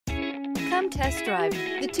Come test drive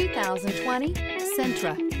the 2020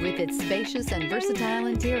 Sentra. With its spacious and versatile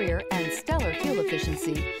interior and stellar fuel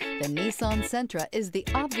efficiency, the Nissan Sentra is the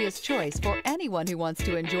obvious choice for anyone who wants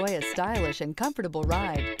to enjoy a stylish and comfortable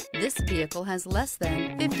ride. This vehicle has less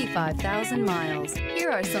than 55,000 miles. Here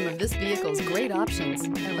are some of this vehicle's great options: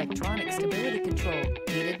 electronic stability control,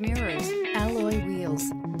 heated mirrors, alloy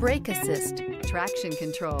wheels, brake assist, traction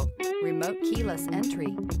control, remote keyless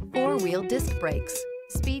entry, four-wheel disc brakes,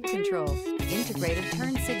 speed control, integrated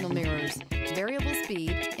turn signal mirrors, variable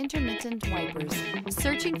speed, intermittent wipers.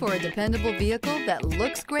 Searching for a dependable vehicle that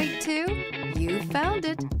looks great too? You found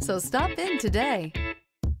it, so stop in today.